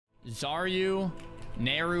Xaryu,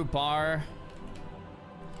 Nehru Bar,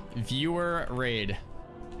 viewer raid.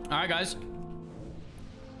 All right, guys.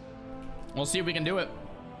 We'll see if we can do it.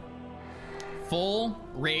 Full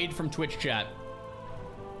raid from Twitch chat.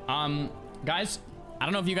 Guys, I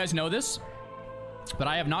don't know if you guys know this, but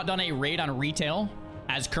I have not done a raid on retail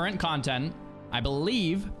as current content, I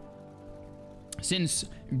believe, since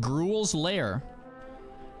Gruel's Lair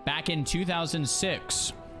back in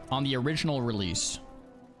 2006 on the original release.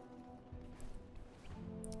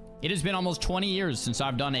 It has been almost 20 years since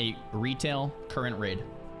I've done a retail current raid.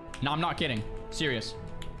 No, I'm not kidding. Serious.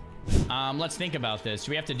 Let's think about this.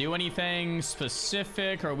 Do we have to do anything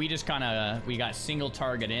specific, or we just kind of, we got single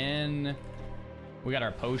target in? We got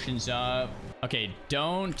our potions up. Okay,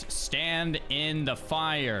 don't stand in the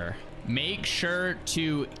fire. Make sure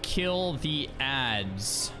to kill the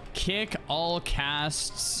ads. Kick all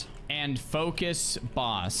casts and focus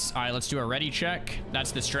boss. All right, let's do a ready check.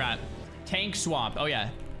 That's the strat. Tank swap. Oh yeah,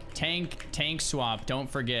 tank swap. Don't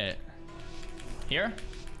forget. Here,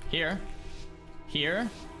 here, here.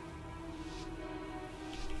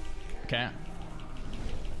 Okay.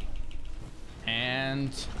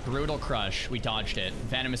 And brutal crush, we dodged it.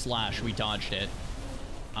 Venomous lash, we dodged it.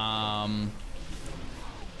 My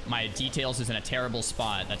details is in a terrible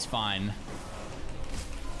spot. That's fine.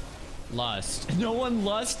 Lust. No one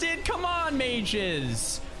lusted? Come on,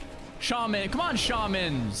 mages. Shaman. Come on,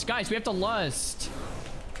 shamans. Guys, we have to lust.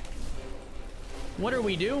 What are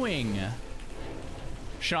we doing?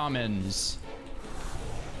 Shamans.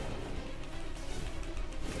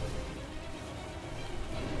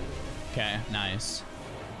 Okay, nice.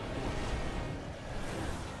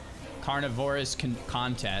 Carnivorous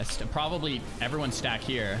contest. Probably everyone stack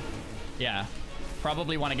here. Yeah.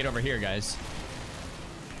 Probably want to get over here, guys.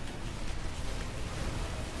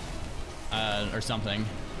 Or something.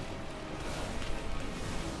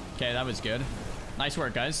 Okay, that was good. Nice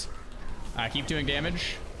work, guys. Keep doing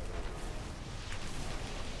damage.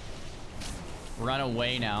 Run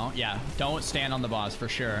away now. Yeah, don't stand on the boss for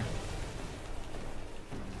sure.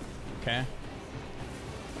 Okay.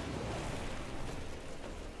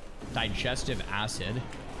 Digestive acid.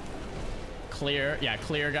 Clear. Yeah,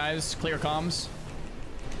 clear, guys. Clear comms.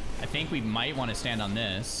 I think we might want to stand on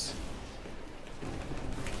this.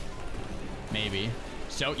 Maybe.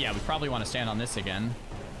 So, yeah, we probably want to stand on this again.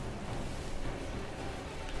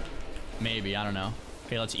 Maybe. I don't know.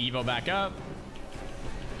 Okay, let's Evo back up.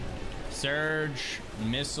 Surge.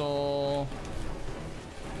 Missile.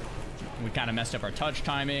 We kind of messed up our touch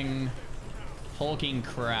timing. Hulking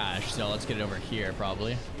crash. So let's get it over here,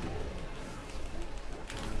 probably.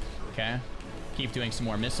 Okay. Keep doing some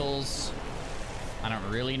more missiles. I don't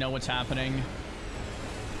really know what's happening.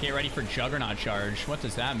 Get ready for Juggernaut charge. What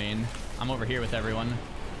does that mean? I'm over here with everyone.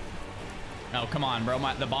 Oh, come on, bro.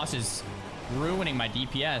 The boss is ruining my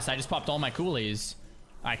DPS. I just popped all my coolies.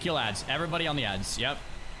 All right, kill ads. Everybody on the ads. Yep.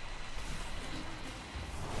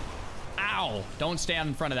 Ow! Don't stand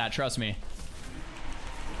in front of that, trust me.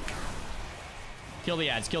 Kill the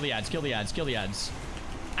ads, kill the ads, kill the ads, kill the ads.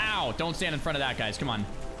 Ow! Don't stand in front of that, guys. Come on.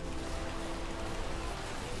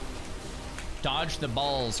 Dodge the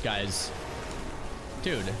balls, guys.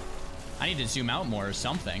 Dude, I need to zoom out more or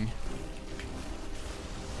something.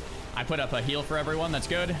 I put up a heal for everyone. That's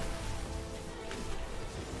good.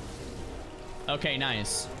 Okay,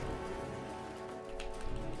 nice.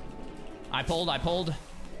 I pulled.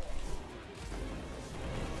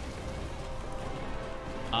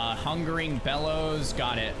 Hungering Bellows.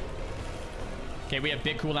 Got it. Okay, we have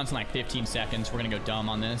big cooldowns in like 15 seconds. We're gonna go dumb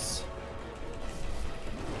on this.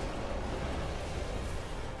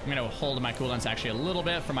 I'm gonna hold my cooldowns actually a little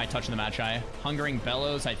bit for my touch in the match eye. Hungering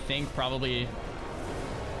Bellows, I think probably.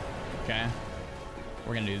 Okay.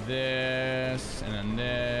 We're gonna do this, and then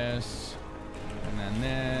this, and then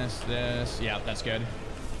this. Yeah, that's good.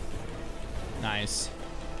 Nice.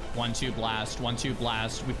 1-2 blast, 1-2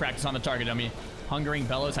 blast. We practice on the target dummy. Hungering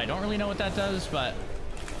Bellows, I don't really know what that does, but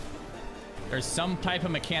there's some type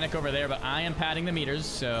of mechanic over there, but I am padding the meters,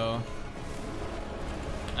 so.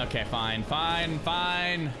 Okay, fine. I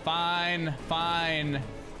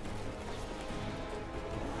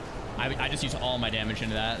just used all my damage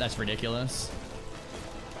into that. That's ridiculous.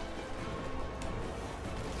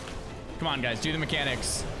 Come on, guys, do the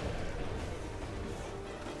mechanics.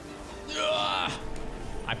 Ugh!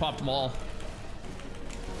 I popped them all.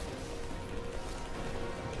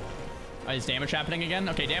 Is damage happening again?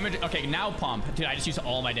 Okay, damage. Okay, now pump. Dude, I just used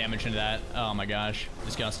all my damage into that. Oh my gosh.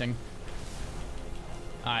 Disgusting.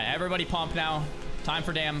 All right, everybody pump now. Time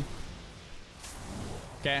for damn.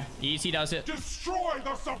 Okay, easy does it. Destroy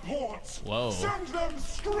the supports. Whoa. Send them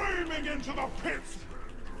screaming into the pits.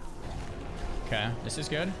 Okay, this is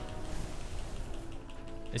good.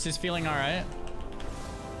 This is feeling all right.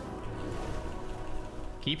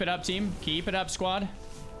 Keep it up, team. Keep it up, squad.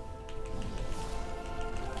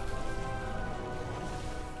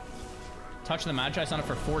 Touch the Magi on it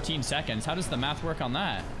for 14 seconds. How does the math work on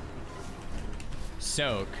that?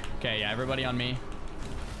 Soak. Okay, yeah, everybody on me.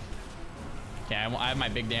 Okay, I have my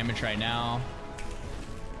big damage right now.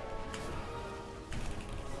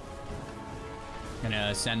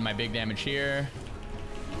 Gonna send my big damage here.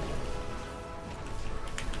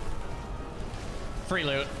 Free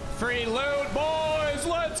loot. Free loot, boys!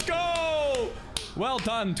 Let's go! Well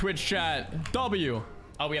done, Twitch chat. W.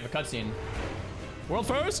 Oh, we have a cutscene. World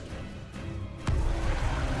first?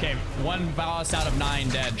 Okay, 1 boss out of 9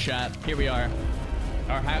 dead, chat. Here we are.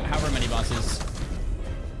 Or however many bosses.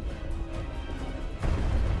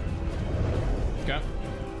 Okay.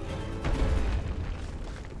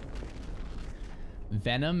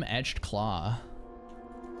 Venom Etched Claw.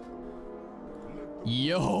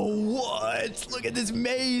 Yo, what? Look at this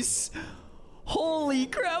mace. Holy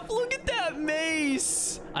crap, look at that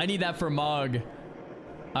mace. I need that for Mog. All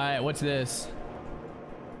right, what's this?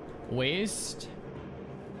 Waist.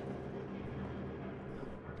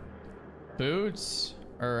 Boots.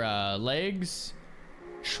 Or legs.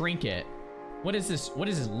 Trinket. What is this? What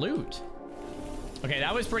is this loot? Okay,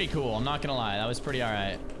 that was pretty cool. I'm not gonna lie. That was pretty all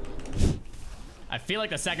right. I feel like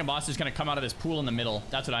the second boss is gonna come out of this pool in the middle.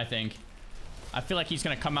 That's what I think. I feel like he's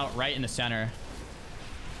gonna come out right in the center.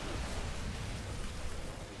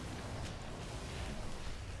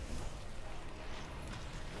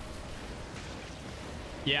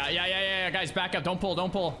 Yeah. Guys, back up. Don't pull.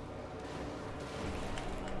 Don't pull.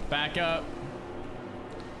 Back up.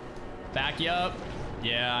 Back you up.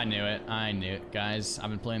 Yeah, I knew it. I knew it, guys. I've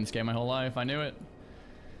been playing this game my whole life. I knew it.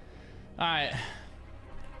 All right.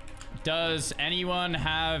 Does anyone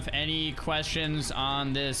have any questions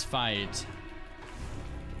on this fight?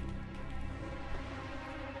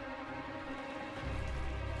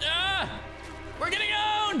 Ah! We're getting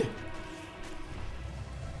owned!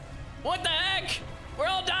 What the heck? We're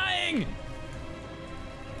all dying!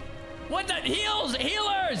 What the? Heals!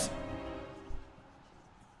 Healers!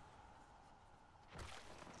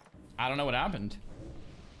 I don't know what happened.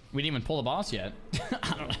 We didn't even pull the boss yet.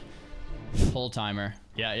 I don't know. Pull timer.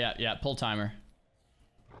 Yeah. Pull timer.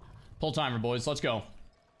 Pull timer, boys. Let's go.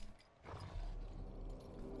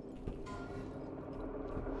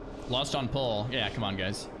 Lost on pull. Yeah, come on,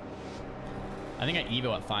 guys. I think I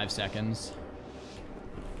Evo at 5 seconds.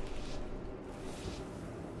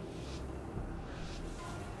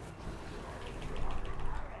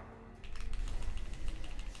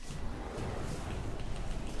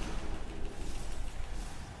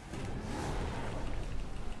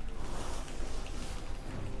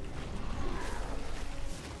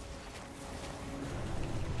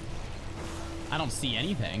 I don't see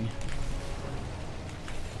anything.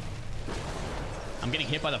 I'm getting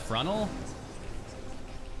hit by the frontal.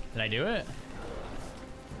 Did I do it?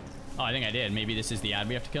 Oh, I think I did. Maybe this is the ad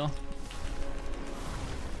we have to kill.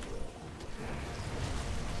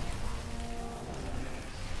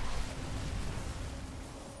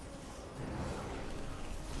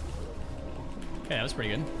 Okay, that was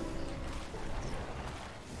pretty good.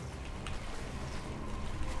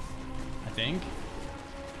 I think.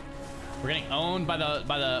 We're getting owned by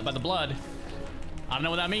the blood. I don't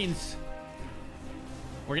know what that means.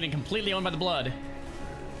 We're getting completely owned by the blood.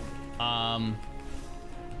 I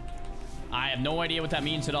have no idea what that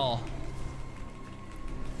means at all.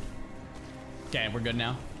 Okay, we're good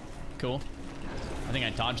now. Cool. I think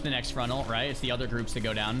I dodged the next frontal, right? It's the other groups that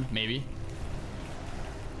go down, maybe.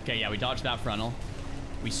 Okay, yeah, we dodged that frontal.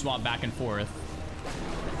 We swap back and forth.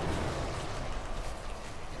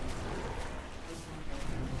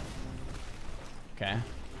 Okay.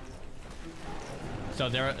 So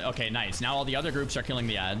there, okay, nice. Now all the other groups are killing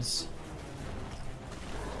the ads.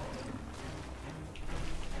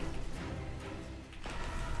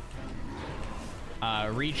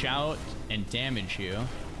 Reach out and damage you.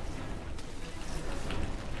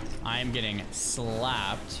 I am getting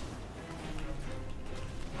slapped.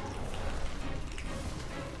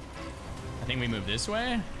 I think we move this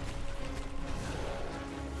way.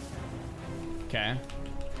 Okay.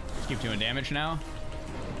 Let's keep doing damage now.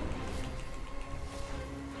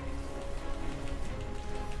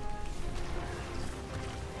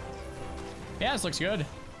 Yeah, this looks good.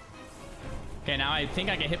 Okay, now I think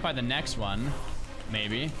I get hit by the next one.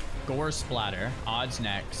 Maybe. Gore splatter. Odds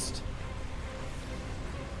next.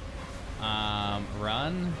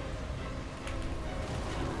 Run.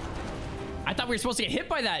 I thought we were supposed to get hit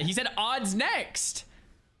by that. He said odds next.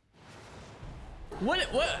 What?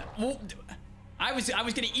 I was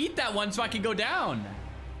gonna eat that one so I could go down.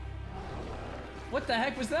 What the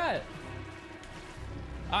heck was that?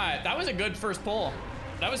 All right, that was a good first pull.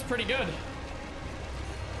 That was pretty good.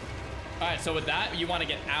 All right, so with that, you want to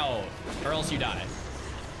get out or else you die.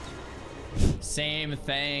 Same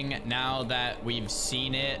thing. Now that we've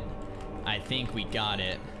seen it, I think we got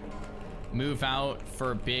it. Move out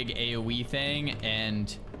for a big AoE thing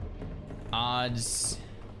and odds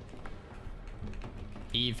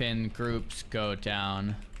even groups go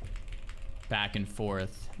down back and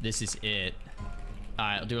forth. This is it. All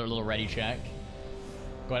right, I'll do a little ready check.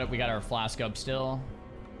 Go ahead, we got our flask up still.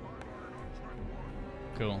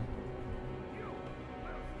 Cool.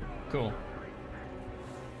 Cool.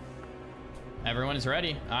 Everyone is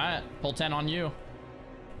ready. All right, pull 10 on you.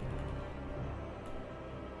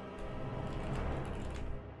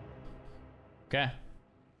 Okay.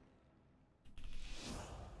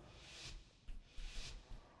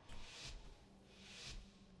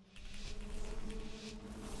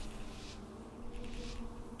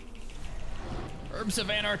 Herbs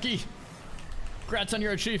of Anarchy. Congrats on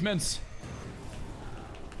your achievements.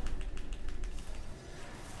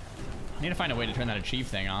 I need to find a way to turn that achieve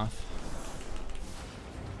thing off.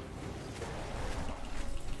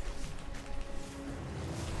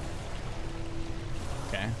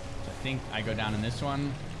 Okay, so I think I go down in this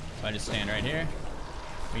one. So I just stand right here.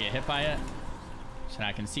 We get hit by it. So now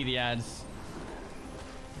I can see the ads.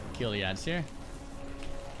 Kill the ads here.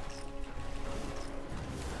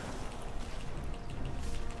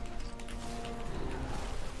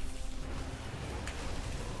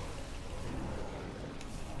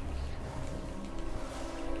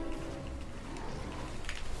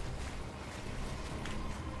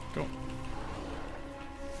 Cool.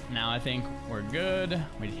 Now I think we're good.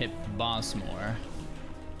 We hit the boss more.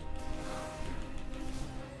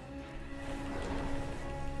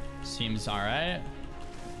 Seems all right.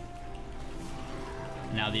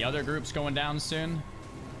 Now the other group's going down soon.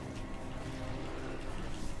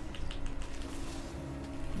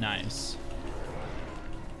 Nice.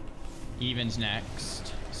 Evens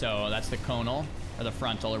next. So that's the conal or the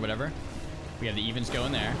frontal or whatever. We have the evens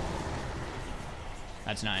going there.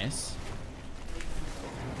 That's nice.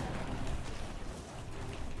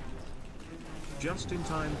 Just in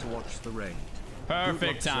time to watch the raid.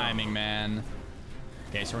 Perfect timing, man.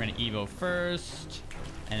 Okay, so we're gonna Evo first,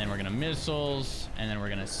 and then we're gonna missiles, and then we're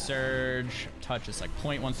gonna surge. Touch is like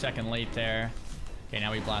 0.1 second late there. Okay,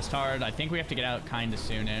 now we blast hard. I think we have to get out kinda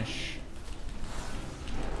soonish.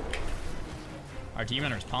 Our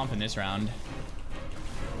demon hunter's pumping this round.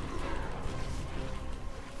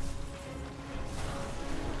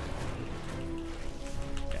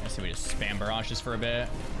 Okay, so we just spam barrages for a bit.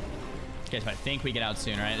 Okay, so I think we get out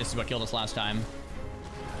soon, right? This is what killed us last time.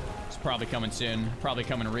 It's probably coming soon. Probably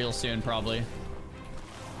coming real soon, probably.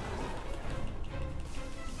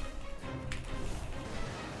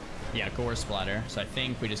 Yeah, gore splatter. So I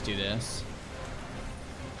think we just do this.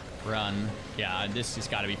 Run. Yeah, this has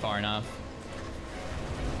got to be far enough.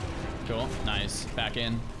 Cool. Nice. Back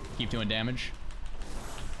in. Keep doing damage.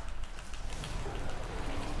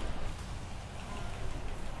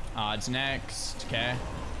 Odds next. Okay.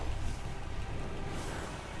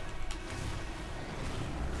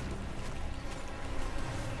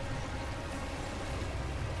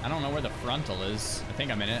 I don't know where the frontal is. I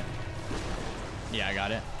think I'm in it. Yeah, I got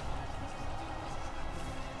it.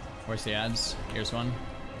 Where's the ads? Here's one.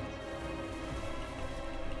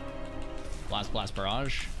 Blast, blast,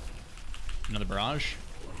 barrage. Another barrage.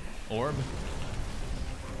 Orb.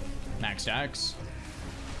 Max stacks.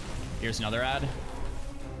 Here's another ad.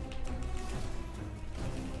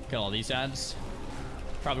 Kill all these ads.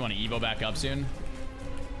 Probably want to Evo back up soon.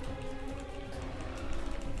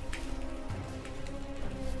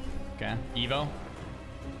 Okay, Evo.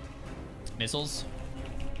 Missiles.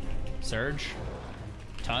 Surge.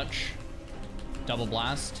 Touch. Double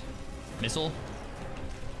blast. Missile.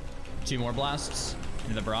 2 more blasts.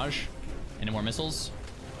 Into the barrage. Into more missiles.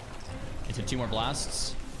 Into 2 more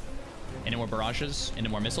blasts. Into more barrages. Into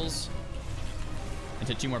more missiles.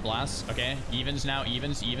 Into 2 more blasts. Okay, evens now.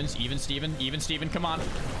 Evens, evens, even Steven. Even Steven, come on.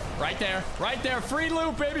 Right there. Right there. Free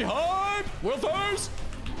loop, baby. Hype! Will first.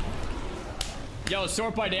 Yo,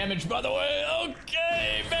 sort by damage, by the way.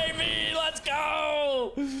 Okay, baby, let's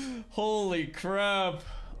go. Holy crap.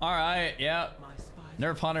 All right, yeah.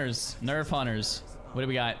 Nerf hunters, nerf hunters. What do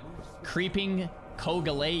we got? Creeping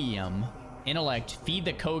Cogaleum. Intellect, feed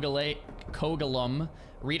the Cogalum.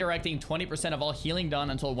 Redirecting 20% of all healing done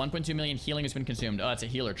until 1.2 million healing has been consumed. Oh, that's a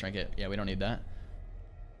healer trinket. Yeah, we don't need that.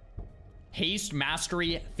 Haste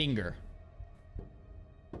Mastery Finger.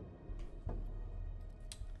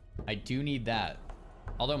 I do need that.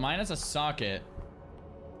 Although mine has a socket.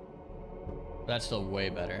 That's still way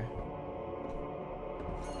better.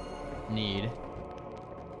 Need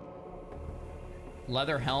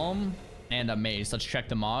leather helm and a mace. Let's check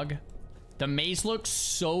the Mog. The mace looks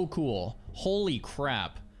so cool. Holy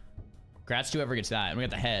crap. Congrats to whoever gets that. And we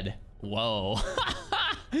got the head. Whoa.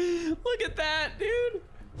 Look at that, dude.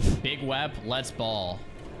 Big wep, let's ball.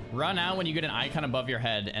 Run out when you get an icon above your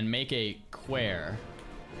head and make a quare.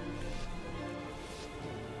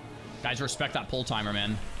 Guys, respect that pull timer,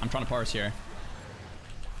 man. I'm trying to parse here.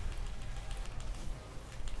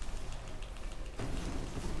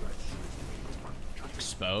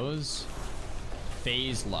 Expose.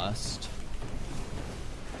 Phase lust.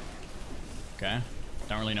 Okay.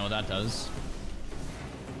 Don't really know what that does.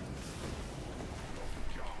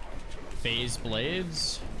 Phase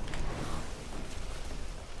blades.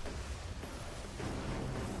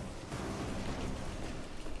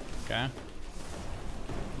 Okay.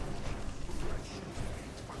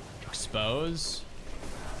 Expose.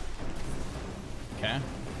 Okay.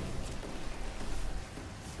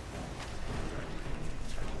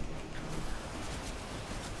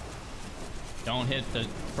 Don't hit the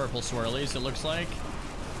purple swirlies, it looks like.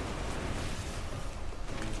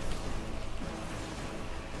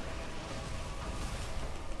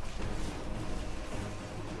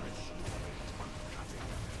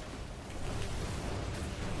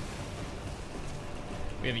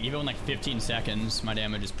 We have Evo in like 15 seconds. My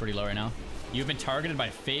damage is pretty low right now. You've been targeted by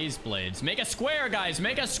phase blades. Make a square, guys.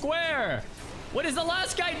 Make a square. What is the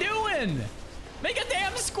last guy doing? Make a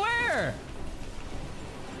damn square.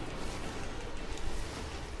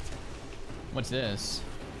 What's this?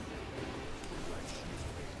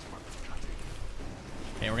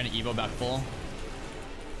 Okay, we're gonna Evo back full.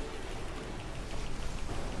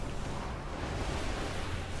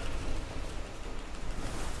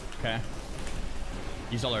 Okay.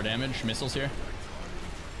 Use all our damage. Missiles here.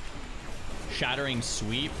 Shattering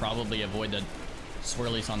sweep. Probably avoid the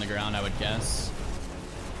swirlies on the ground, I would guess.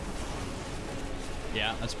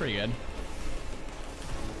 Yeah, that's pretty good.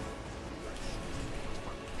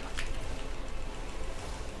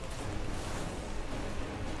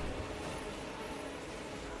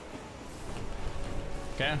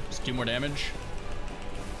 Okay, just 2 more damage.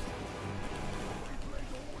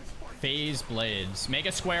 Phase blades. Make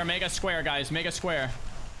a square, guys. Make a square.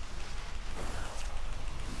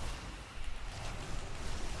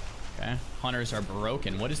 Okay, hunters are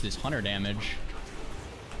broken. What is this hunter damage?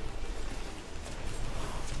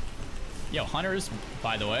 Yo, hunters,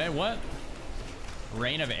 by the way, what?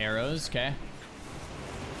 Rain of arrows, okay.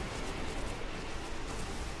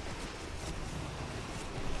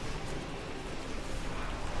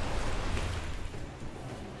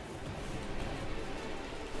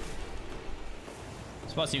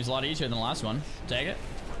 This spot seems a lot easier than the last one. Take it.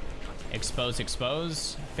 Expose,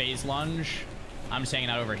 expose. Phase lunge. I'm just hanging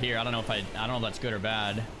out over here. I don't know if that's good or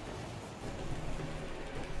bad.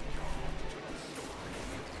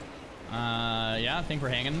 Yeah, I think we're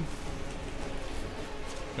hanging.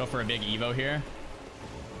 Go for a big Evo here.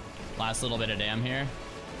 Last little bit of dam here.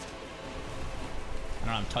 I don't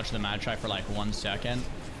know, I'm touching the mad try for like 1 second.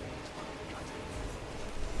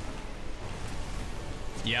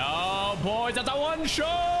 Yo, boys, that's a one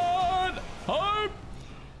shot! Hype!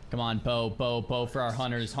 Come on, bow for our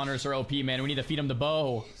hunters. Hunters are OP, man. We need to feed them the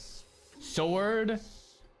bow. Sword.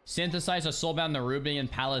 Synthesize a soulbound Nerubian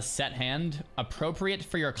Palace set hand. Appropriate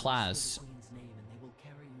for your class.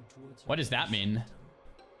 What does that mean?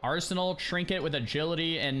 Arsenal, trinket with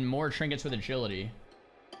agility, and more trinkets with agility.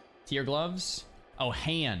 Tier gloves? Oh,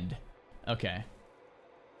 hand. Okay.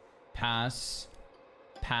 Pass.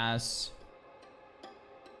 Pass.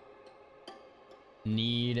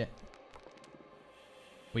 Need.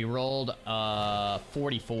 We rolled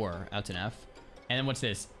 44. That's an F. And then what's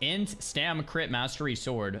this? Int Stam Crit Mastery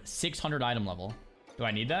Sword. 600 item level. Do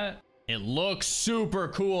I need that? It looks super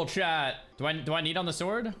cool, chat. Do I need on the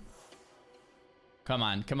sword? Come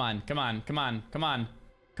on, come on, come on, come on, come on,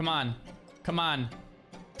 come on, come on.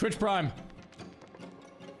 Twitch Prime.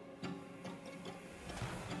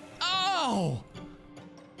 Oh!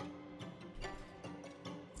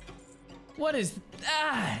 What is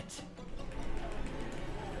that?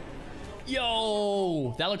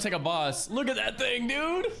 Yo, that looks like a boss. Look at that thing,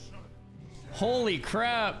 dude. Holy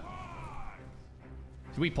crap.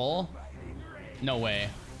 Did we pull? No way.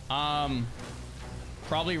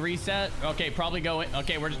 Probably reset. Okay, probably go in.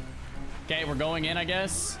 Okay, we're going in, I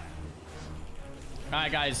guess. All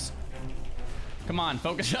right, guys. Come on,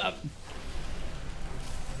 focus up.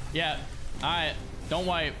 Yeah. All right. Don't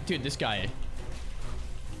wipe. Dude, this guy.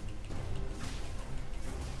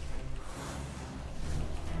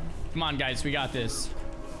 Come on, guys. We got this.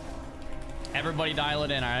 Everybody dial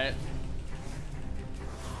it in, all right?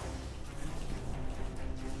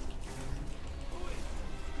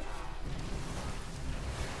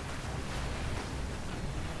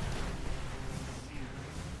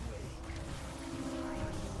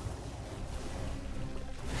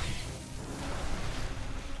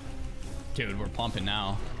 Dude, we're pumping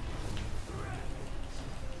now.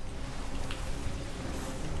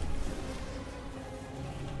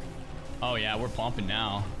 Oh yeah, we're pumping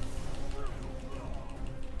now.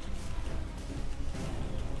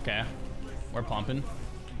 Okay, we're pumping.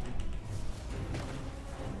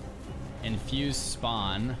 Infuse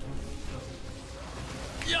spawn.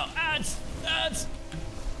 Yo, ads! Ads!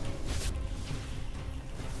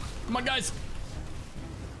 Come on, guys!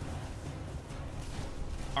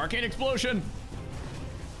 Arcane explosion!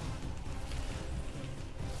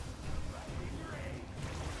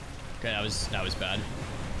 Okay, that was bad.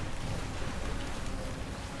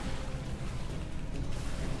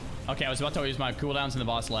 Okay, I was about to use my cooldowns and the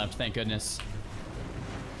boss left. Thank goodness.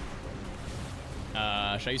 Should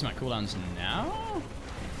I use my cooldowns now?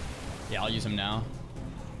 Yeah, I'll use them now.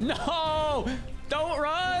 No! Don't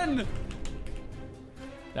run!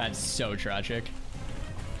 That's so tragic.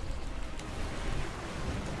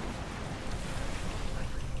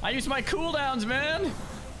 I used my cooldowns, man!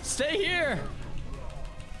 Stay here!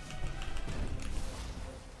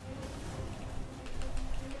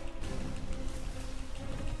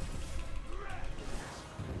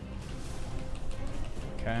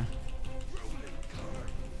 Okay.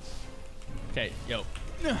 Okay, yo.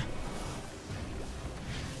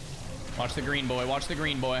 Watch the green boy, watch the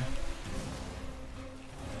green boy.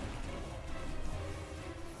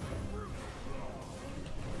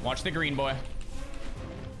 Watch the green boy.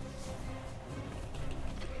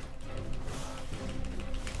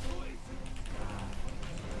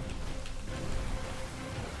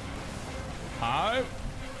 Hi.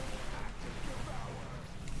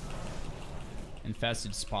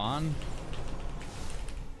 Infested spawn.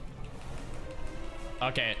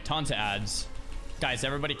 Okay, tons of ads. Guys,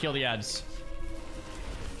 everybody kill the ads.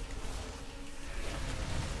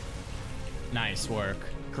 Nice work.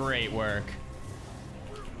 Great work.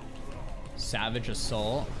 Savage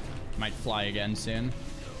Assault. Might fly again soon.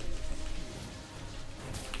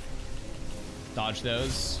 Dodge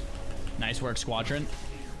those. Nice work, Squadron.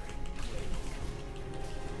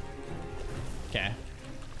 Okay.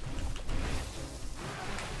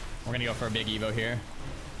 We're gonna go for a big Evo here.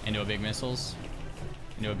 Into a big missiles.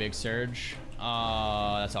 Into a big surge.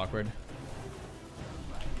 Oh, that's awkward.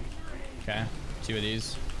 Okay. 2 of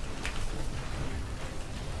these.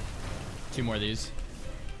 2 more of these.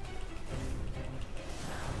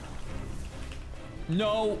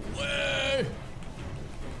 No way!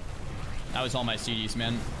 That was all my CDs,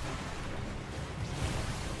 man.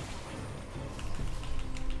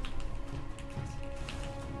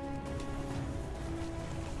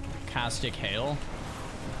 Castic Hail.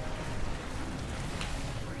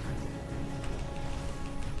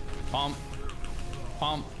 Pump.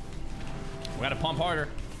 Pump. We gotta pump harder.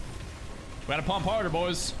 We gotta pump harder,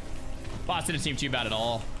 boys. Boss didn't seem too bad at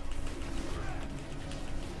all.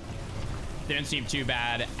 Didn't seem too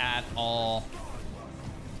bad at all.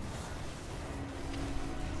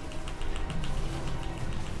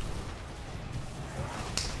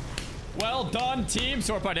 Well done, team.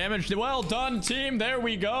 Sort by damage. Well done, team. There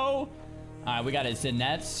we go. We got a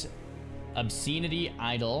Zenet's Obscenity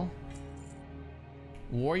Idol.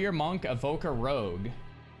 Warrior Monk, Evoker Rogue.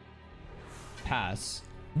 Pass.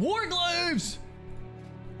 Warglaves!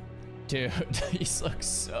 Dude, these look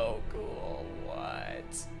so cool.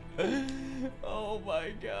 What? Oh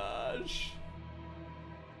my gosh.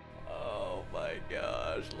 Oh my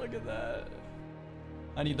gosh. Look at that.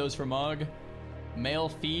 I need those for Mug. Male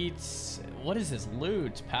feats. What is this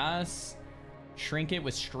loot? Pass. Trinket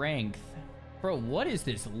with strength. Bro, what is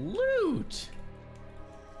this loot?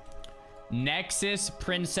 Nexus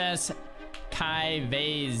Princess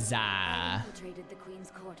Kaiveza. Infiltrated the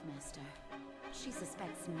Queen's court, Master. She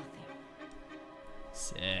suspects nothing.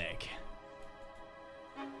 Sick.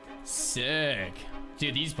 Sick.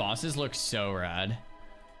 Dude, these bosses look so rad.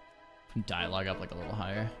 Dialogue up like a little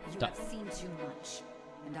higher. You have seen too much,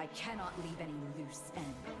 and I cannot leave any loose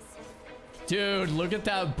ends. Dude, look at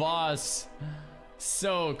that boss.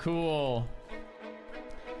 So cool.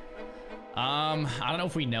 I don't know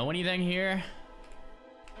if we know anything here.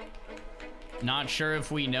 Not sure if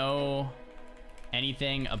we know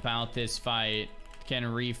anything about this fight. Can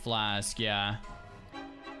reflask, yeah.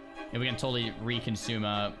 Yeah, we can totally reconsume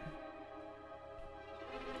up.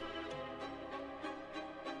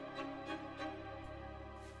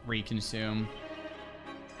 Reconsume.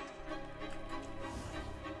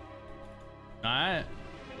 Alright.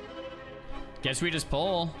 Guess we just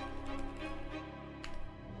pull.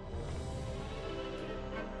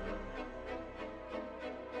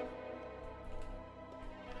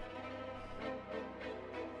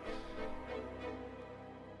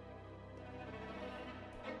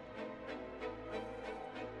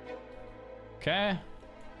 Okay.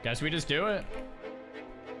 Guess we just do it.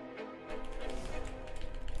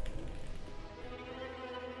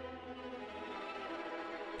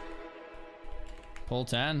 Pull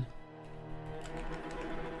 10.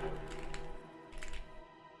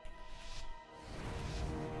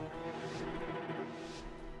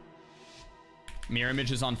 Mirror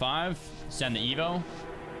image is on 5. Send the Evo.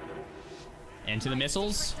 Into the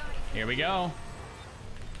missiles. Here we go.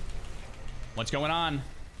 What's going on?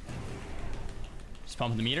 Just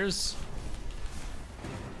pumping the meters.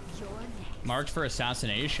 Marked for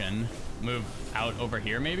assassination. Move out over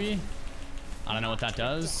here, maybe? I don't know what that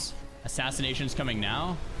does. Assassination's coming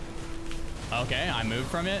now. Okay, I moved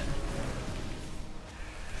from it.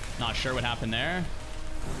 Not sure what happened there.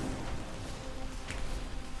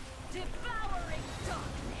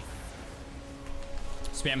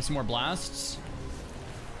 Spam some more blasts.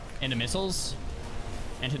 Into missiles.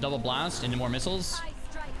 Into double blast. Into more missiles.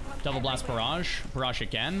 Double blast barrage. Barrage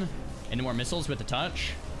again. Into more missiles with the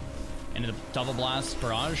touch. Into the double blast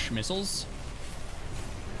barrage. Missiles.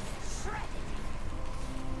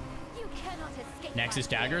 Nexus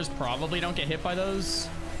daggers probably don't get hit by those.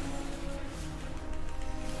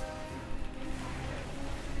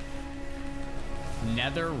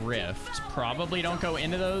 Nether rift probably don't go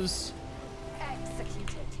into those.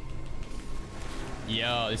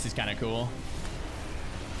 Yo, this is kind of cool.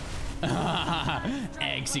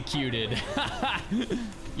 Executed.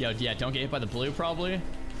 Yo, yeah, don't get hit by the blue probably.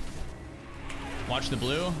 Watch the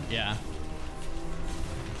blue. Yeah.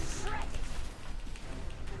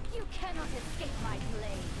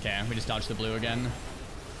 Okay, we just dodged the blue again.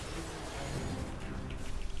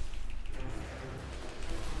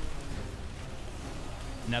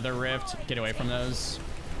 Nether rift. Get away from those.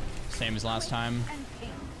 Same as last time.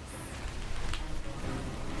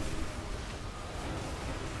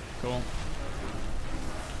 Cool.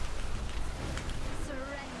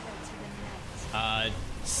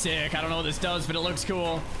 Sick. I don't know what this does, but it looks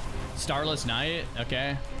cool. Starless Night.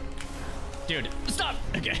 Okay. Dude, stop.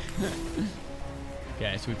 Okay.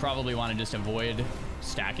 Okay, so we probably want to just avoid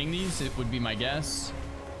stacking these. It would be my guess.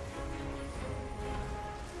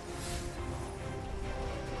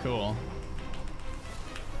 Cool.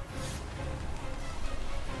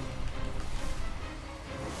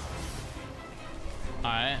 All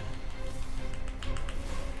right.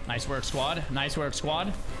 Nice work, squad. Nice work,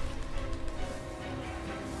 squad.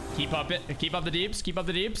 Keep up it. Keep up the deeps. Keep up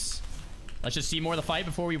the deeps. Let's just see more of the fight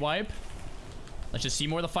before we wipe. Let's just see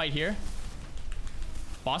more of the fight here.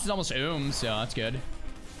 Boss is almost oom, so that's good.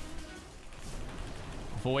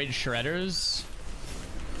 Void shredders.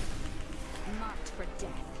 Marked for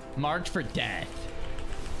death. Marked for death.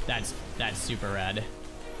 That's super rad.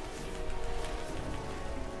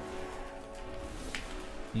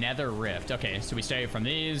 Nether rift. Okay, so we stay from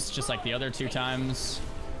these just like the other 2 times.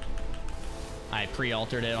 I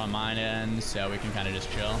pre-altered it on mine end, so we can kind of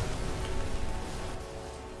just chill.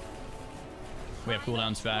 We have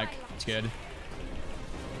cooldowns back. It's good.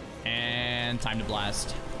 And time to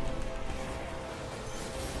blast.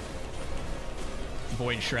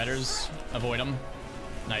 Void shredders. Avoid them.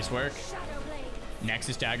 Nice work.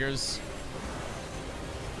 Nexus daggers.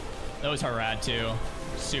 Those are rad too.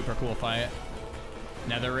 Super cool fight.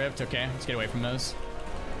 Nether rift. Okay, let's get away from those.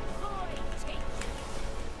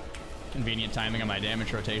 Convenient timing on my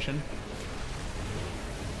damage rotation.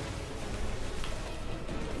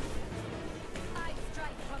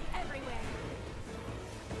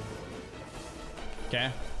 Okay.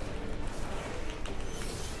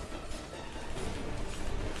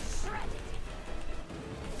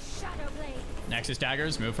 Nexus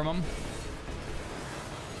daggers, move from them.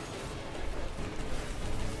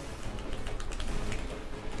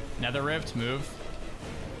 Nether rift, move.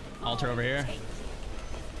 Altar over here.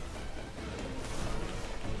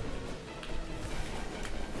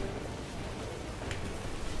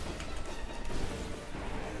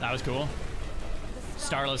 That was cool.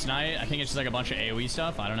 Starless Night. I think it's just like a bunch of AoE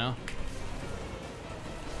stuff. I don't know.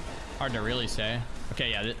 Hard to really say.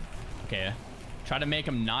 Okay, yeah. Okay. Try to make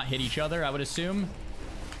them not hit each other, I would assume.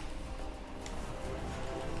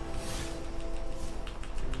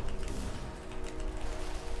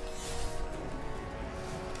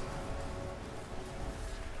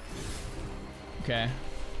 Okay.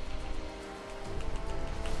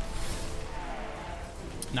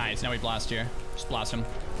 Nice. Now we blast here. Just blast him.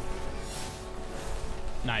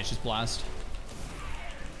 Nice. Just blast.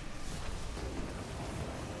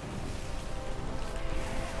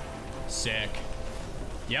 Sick.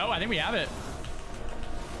 Yo, I think we have it.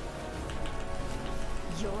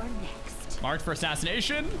 You're next. Marked for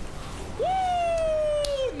assassination.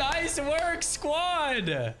 Woo! Nice work,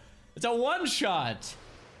 squad. It's a one-shot.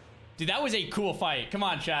 Dude, that was a cool fight. Come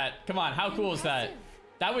on, chat. Come on. How cool is that?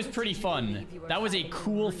 That was pretty fun. That was a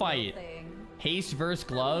cool fight. Haste versus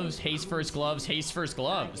gloves. Haste versus gloves. Haste versus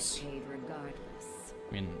gloves.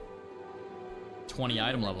 I mean, 20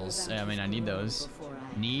 item levels. I mean, I need those.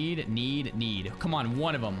 Need. Come on,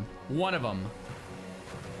 one of them. One of them.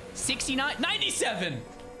 69, 97.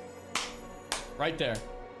 Right there.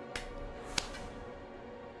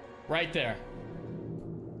 Right there.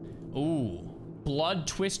 Ooh. Blood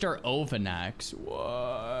Twister Ovanax.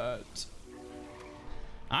 What?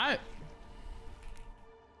 Alright.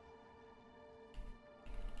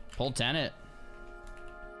 Pull 10 it.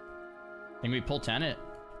 I think we pull 10 it.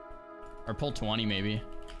 Or pull 20 maybe.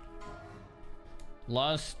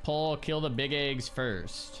 Lust, pull, kill the big eggs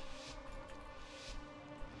first.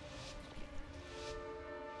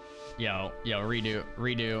 Yo, redo,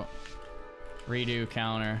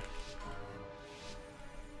 counter.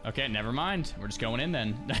 Okay, never mind. We're just going in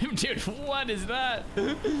then. Dude, what is that?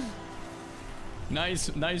 Nice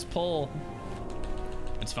pull.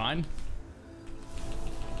 It's fine.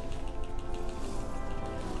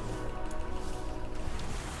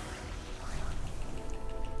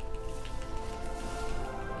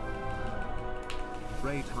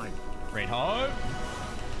 Raid hype. Raid hype.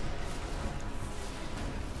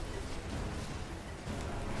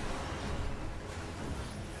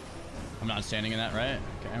 I'm not standing in that, right?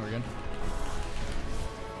 Okay, we're good.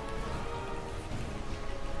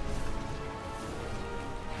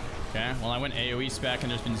 Okay, well I went AoE spec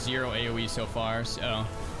and there's been 0 AoE so far, so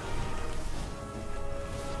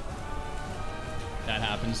that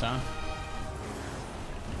happens, huh?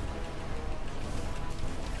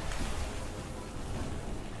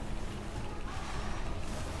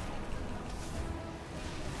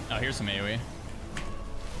 Oh, here's some AoE.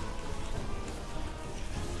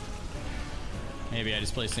 Maybe I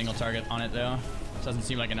just play single target on it though. Doesn't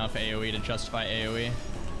seem like enough AoE to justify AoE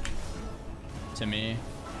to me.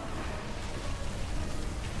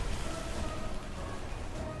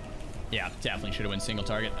 Yeah, definitely should have went single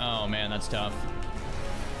target. Oh man, that's tough.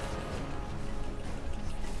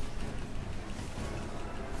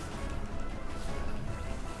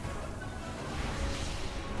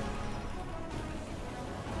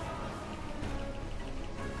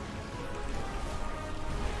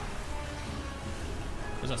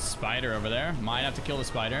 There's a spider over there. Might have to kill the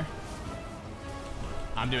spider.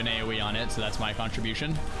 I'm doing AoE on it, so that's my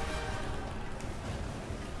contribution.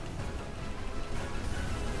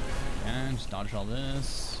 And just dodge all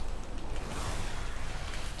this.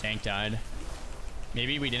 Tank died.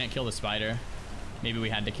 Maybe we didn't kill the spider. Maybe we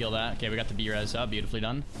had to kill that. Okay, we got the B-res up. Beautifully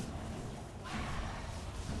done.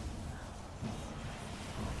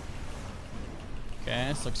 Okay,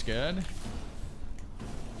 this looks good.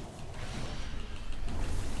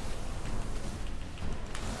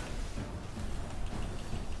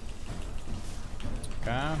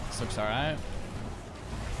 Okay, this looks alright.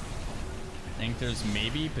 I think there's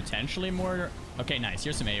maybe potentially more. Okay, nice.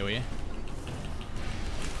 Here's some AoE.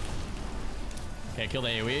 Okay, kill the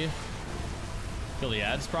AoE. Kill the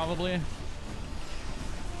ads probably.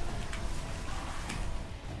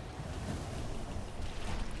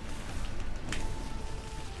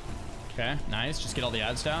 Okay, nice. Just get all the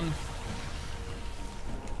ads down.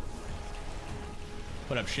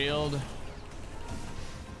 Put up shield.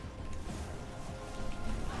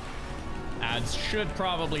 Ads should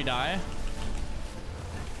probably die.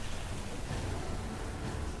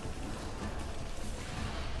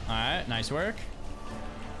 Alright, nice work.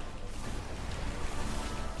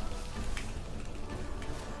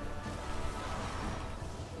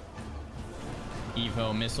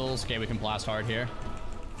 Evo missiles. Okay, we can blast hard here.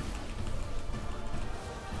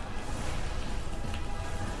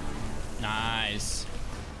 Nice.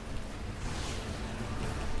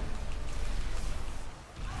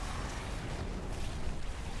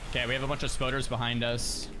 Okay, we have a bunch of spoders behind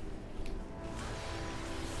us.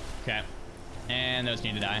 Okay. And those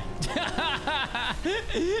need to die.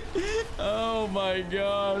 Oh my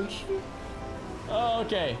gosh. Oh,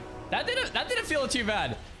 okay. That didn't feel too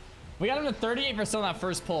bad. We got him to 38% on that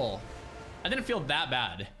first pull. I didn't feel that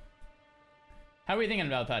bad. How are we thinking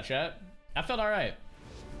about that, chat? That felt alright.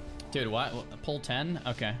 Dude, what? Pull 10?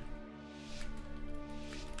 Okay.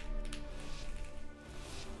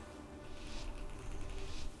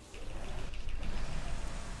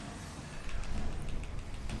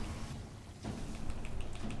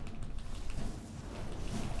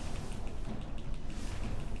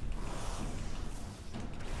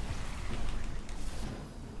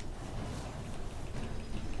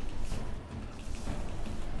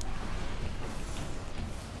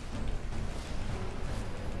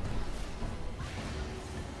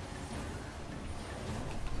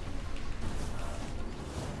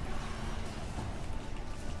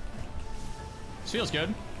 This feels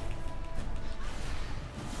good.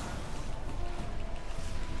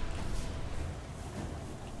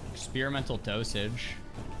 Experimental dosage.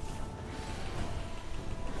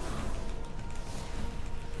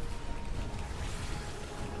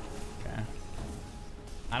 Okay.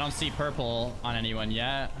 I don't see purple on anyone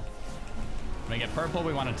yet. When we get purple,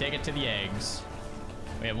 we want to take it to the eggs.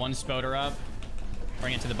 We have one spoder up.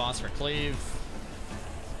 Bring it to the boss for cleave.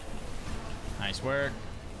 Nice work.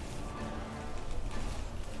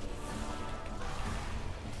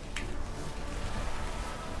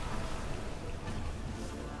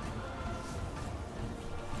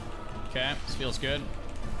 Okay, this feels good.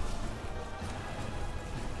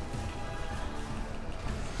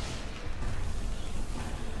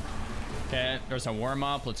 Okay, there's a worm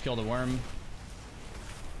up. Let's kill the worm.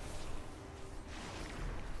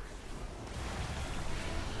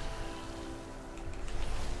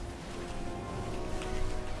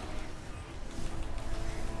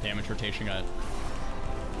 Damage rotation got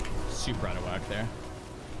super out of whack there.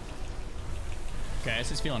 Okay,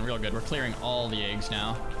 this is feeling real good. We're clearing all the eggs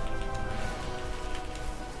now.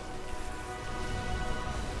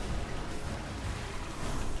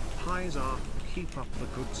 Hi Xaryu, keep up the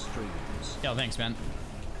good streams. Yo, thanks, man.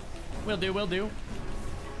 Will do, will do.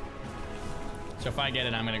 So if I get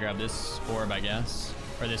it, I'm gonna grab this orb, I guess.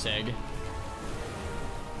 Or this egg.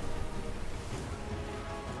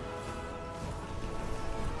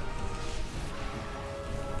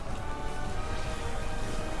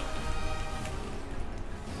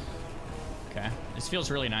 Okay, this feels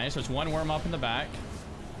really nice. There's one worm up in the back.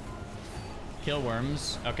 Kill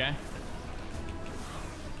worms, okay.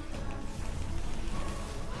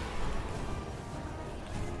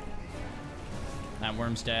 That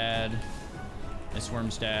worm's dead. This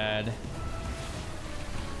worm's dead.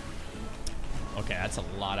 Okay, that's a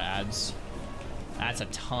lot of ads. That's a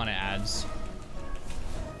ton of ads.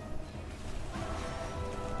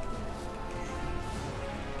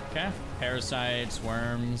 Okay, parasites,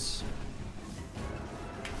 worms.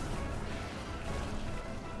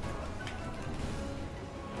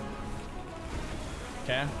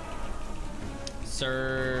 Okay.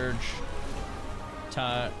 Surge.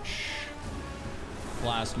 Touch.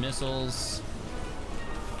 Blast missiles.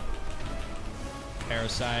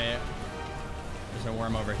 Parasite. There's a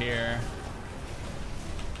worm over here.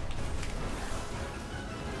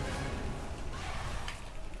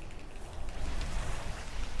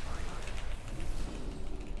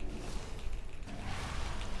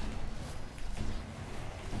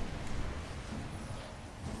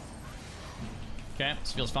 Okay,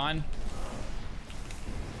 this feels fine.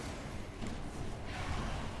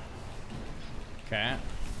 Okay.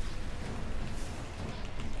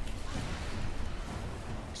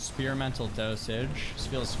 Experimental dosage. This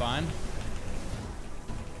feels fine.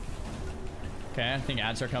 Okay, I think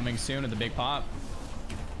ads are coming soon with the big pop.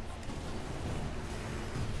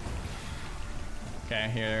 Okay,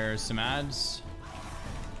 here's some ads.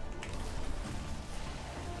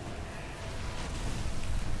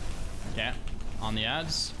 Okay, on the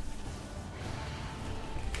ads.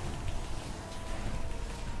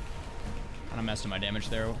 Kind of messed up my damage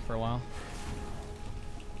there for a while.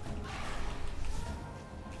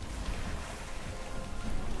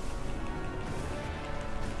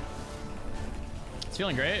 It's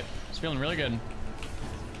feeling great. It's feeling really good.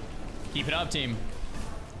 Keep it up, team.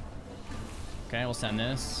 Okay, we'll send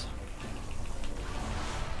this.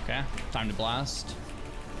 Okay, time to blast.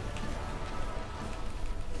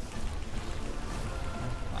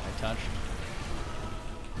 Glad I touched.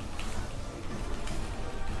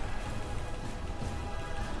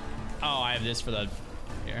 Oh, I have this for the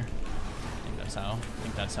here. I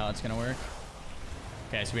think that's how it's gonna work.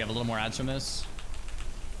 Okay, so we have a little more ads from this.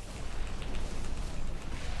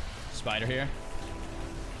 Spider here.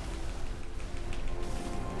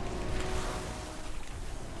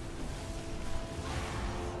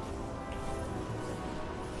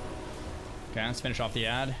 Okay, let's finish off the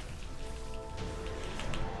ad.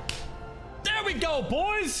 There we go,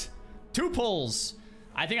 boys! 2 pulls.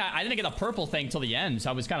 I think I didn't get the purple thing till the end, so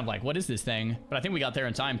I was kind of like, what is this thing? But I think we got there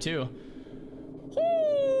in time, too.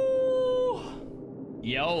 Woo!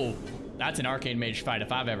 Yo, that's an arcade mage fight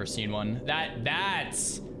if I've ever seen one. That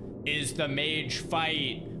is the mage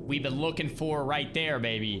fight we've been looking for right there,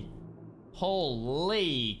 baby.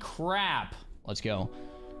 Holy crap. Let's go.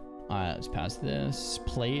 Let's pass this.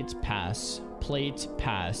 Plate, pass. Plate,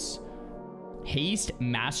 pass. Haste,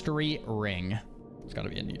 mastery, ring. It's gotta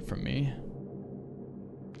be a need from me.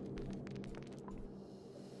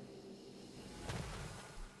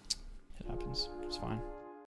 It happens. It's fine.